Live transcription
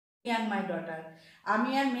And my daughter. আমি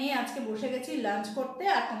আর মেয়ে আজকে বসে গেছি লাঞ্চ করতে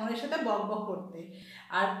আর তোমাদের সাথে বক বক করতে।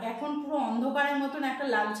 আর এখন পুরো অন্ধকারের মতন একটা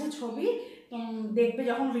লাগছে ছবি। দেখবে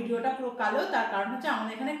যখন ভিডিওটা পুরো কালো, তার কারণ হচ্ছে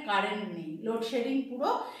আমাদের এখানে কারেন্ট নেই, লোডশেডিং পুরো।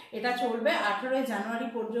 এটা চলবে 18 জানুয়ারি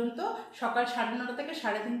পর্যন্ত, সকাল 9:30 থেকে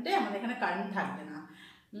 3:30 আমাদের এখানে কারেন্ট থাকবে না।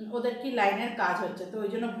 ওদের কি লাইনের কাজ হচ্ছে, তো ওই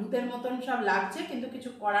জন্য ভূতের মতন সব লাগছে, কিন্তু কিছু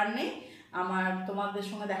করার নেই। আমার তোমাদের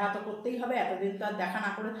সঙ্গে দেখা তো করতেই হবে, এতদিন তো আর দেখা না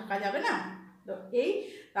করে থাকা যাবে না। তো এই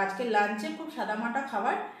আজকে লাঞ্চে খুব সাদামাটা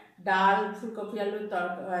খাবার, ডাল, ফুলকপি আলুর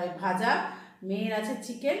ভাজা, মেয়ের আছে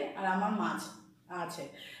চিকেন আর আমার মাছ আছে।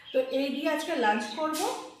 তো এই দিয়ে আজকে লাঞ্চ করব।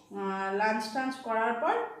 লাঞ্চ টাঞ্চ করার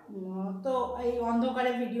পর তো এই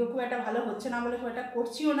অন্ধকারে ভিডিও খুব একটা ভালো হচ্ছে না বলে খুব একটা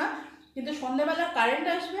করছিও না, কিন্তু সন্ধেবেলা কারেন্ট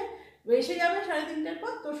আসবে, এসে যাবে 3:30-এর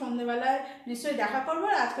পর, তো সন্ধেবেলায় নিশ্চয়ই দেখা করবো।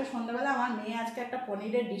 আর আজকে সন্ধেবেলা আমার মেয়ে আজকে একটা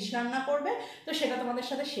পনিরের ডিশ রান্না করবে, তো সেটা তোমাদের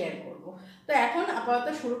সাথে শেয়ার করব। তো এখন আপাতত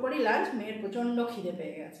শুরু করি লাঞ্চ, মেয়ের প্রচণ্ড খিদে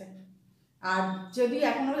পেয়ে গেছে। আর যদি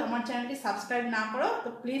এখনও আমার চ্যানেলটি সাবস্ক্রাইব না করো তো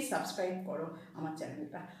প্লিজ সাবস্ক্রাইব করো আমার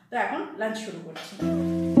চ্যানেলটা। তো এখন লাঞ্চ শুরু করছি।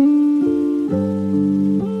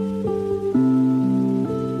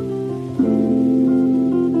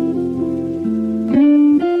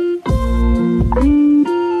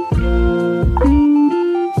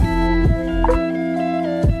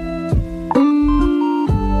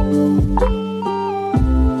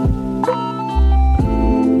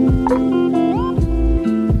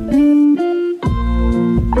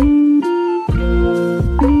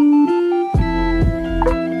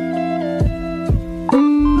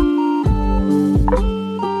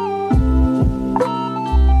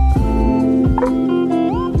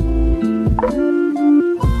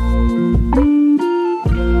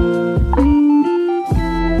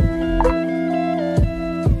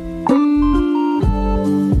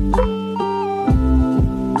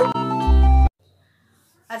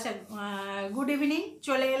 আচ্ছা, গুড ইভিনিং।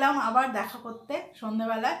 চলে এলাম আবার দেখা করতে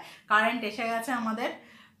সন্ধ্যেবেলায়। কারেন্ট এসে গেছে আমাদের।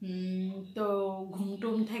 তো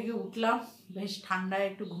ঘুমটুম থেকে উঠলাম, বেশ ঠান্ডায়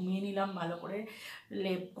একটু ঘুমিয়ে নিলাম ভালো করে,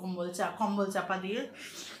 লেপ কম্বল চাপা দিয়ে।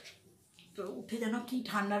 তো উঠে যেন কি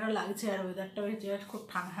ঠান্ডাটা লাগছে, আর ওয়েদারটা খুব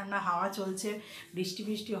ঠান্ডা ঠান্ডা হাওয়া চলছে।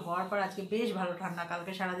 বৃষ্টি হওয়ার পর আজকে বেশ ভালো ঠান্ডা,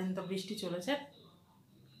 কালকে সারাদিন তো বৃষ্টি চলেছে।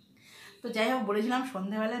 তো যাই হোক, বলেছিলাম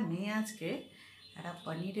সন্ধেবেলায় মেয়ে আজকে একটা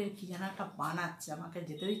পনিরের কী যেন একটা বানাচ্ছে, আমাকে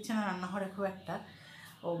যেতে দিচ্ছে না রান্নাঘরে খুব একটা।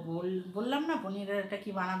 ও বললাম না পনিরের একটা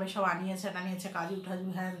কী বানাবে, সব আনিয়েছে কাজু টাজু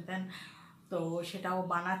হ্যান ত্যান। তো সেটাও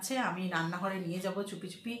বানাচ্ছে, আমি রান্নাঘরে নিয়ে যাব চুপি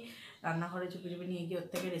চুপি, রান্নাঘরে চুপি চুপি নিয়ে গিয়ে ওর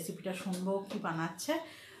থেকে রেসিপিটা শুনবো কী বানাচ্ছে।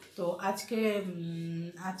 তো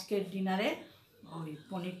আজকের ডিনারে ওই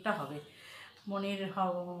পনিরটা হবে, পনির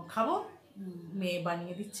খাবো। মেয়ে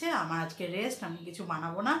বানিয়ে দিচ্ছে, আমার আজকে রেস্ট, আমি কিছু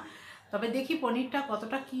বানাবো না। তবে দেখি পনিরটা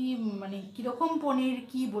কতটা কি, মানে কীরকম পনির,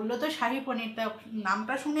 কি বললো তো শাহী পনিরটা,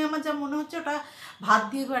 নামটা শুনে আমার যা মনে হচ্ছে ওটা ভাত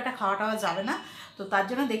দিয়ে খুব একটা খাওয়া টাওয়া যাবে না। তো তার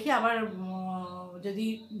জন্য দেখি আবার যদি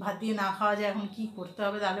ভাত দিয়ে না খাওয়া যায় এখন কি করতে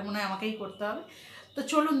হবে, তাহলে মনে হয় আমাকেই করতে হবে। তো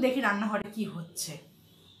চলুন দেখি রান্নাঘরে কি হচ্ছে।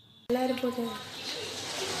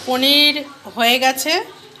 পনির হয়ে গেছে।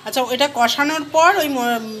 আচ্ছা, ওইটা কষানোর পর ওই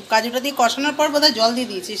কাজুটা দিয়ে কষানোর পর বোধহয় জল দিয়ে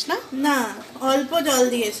দিয়েছিস না? না, অল্প জল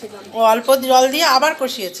দিয়েছিলাম। ও অল্প জল দিয়ে আবার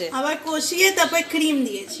কষিয়েছে, আবার কষিয়ে তারপরে ক্রিম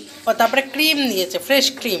দিয়েছি। ও তারপরে ক্রিম দিয়েছে, ফ্রেশ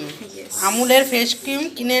ক্রিম, আমুলের ফ্রেশ ক্রিম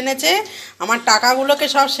কিনে এনেছে। আমার টাকাগুলোকে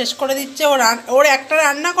সব শেষ করে দিচ্ছে। ওর একটা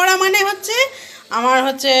রান্না করা মানে হচ্ছে আমার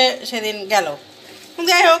হচ্ছে সেদিন গেল।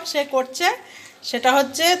 যাই হোক, সে করছে, সেটা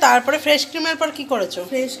হচ্ছে। তারপরে ফ্রেশ ক্রিমের পর কি করেছো?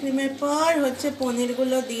 ফ্রেশ ক্রিমের পর হচ্ছে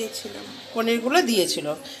পনিরগুলো দিয়েছিলাম। পনিরগুলো দিয়েছিল,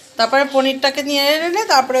 তারপরে পনিরটাকে নিয়ে এনে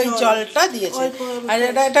তারপরে ওই জলটা দিয়েছে। আর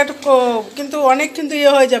এটা একটু কিন্তু অনেক কিন্তু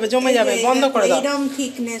ইয়ে হয়ে যাবে, জমে যাবে, বন্ধ করে দাও। এরকম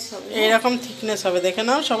থিকনেস হবে, এইরকম থিকনেস হবে, দেখে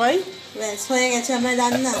নাও সবাই। ব্যাস হয়ে গেছে আমার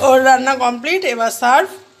রান্না। ওর রান্না কমপ্লিট, এবার সার্ভ।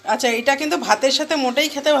 আচ্ছা, এটা কিন্তু ভাতের সাথে মোটেই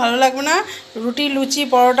খেতে ভালো লাগবে না, রুটি, লুচি,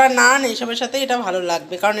 পরোটা, নান এইসবের সাথে এটা ভালো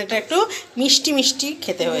লাগবে, কারণ এটা একটু মিষ্টি মিষ্টি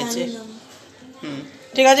খেতে হয়েছে।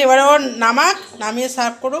 ঠিক আছে, এবারে ওর নামিয়ে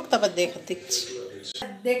সার্ভ করুক, তারপর দেখছি।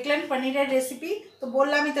 দেখলেন পনিরের রেসিপি, তো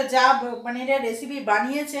বললামই তো, যা পনিরের রেসিপি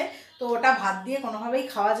বানিয়েছে, তো ওটা ভাত দিয়ে কোনোভাবেই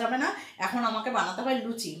খাওয়া যাবে না। এখন আমাকে বানাতে হয়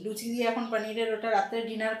লুচি দিয়ে এখন পনিরের ওটা রাত্রে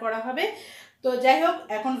ডিনার করা হবে। তো যাই হোক,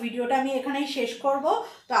 এখন ভিডিওটা আমি এখানেই শেষ করব।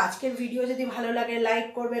 তো আজকের ভিডিও যদি ভালো লাগে লাইক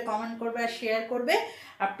করবে, কমেন্ট করবে আর শেয়ার করবে।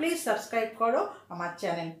 আর প্লিজ সাবস্ক্রাইব করো আমার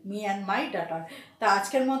channel me and my daughter. তা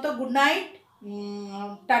আজকের মতো গুড নাইট,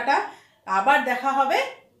 টাটা। আবার দেখা হবে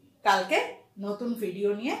কালকে নতুন ভিডিও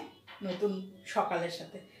নিয়ে, নতুন সকালের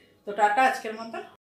সাথে। তো টাটা আজকের মতো।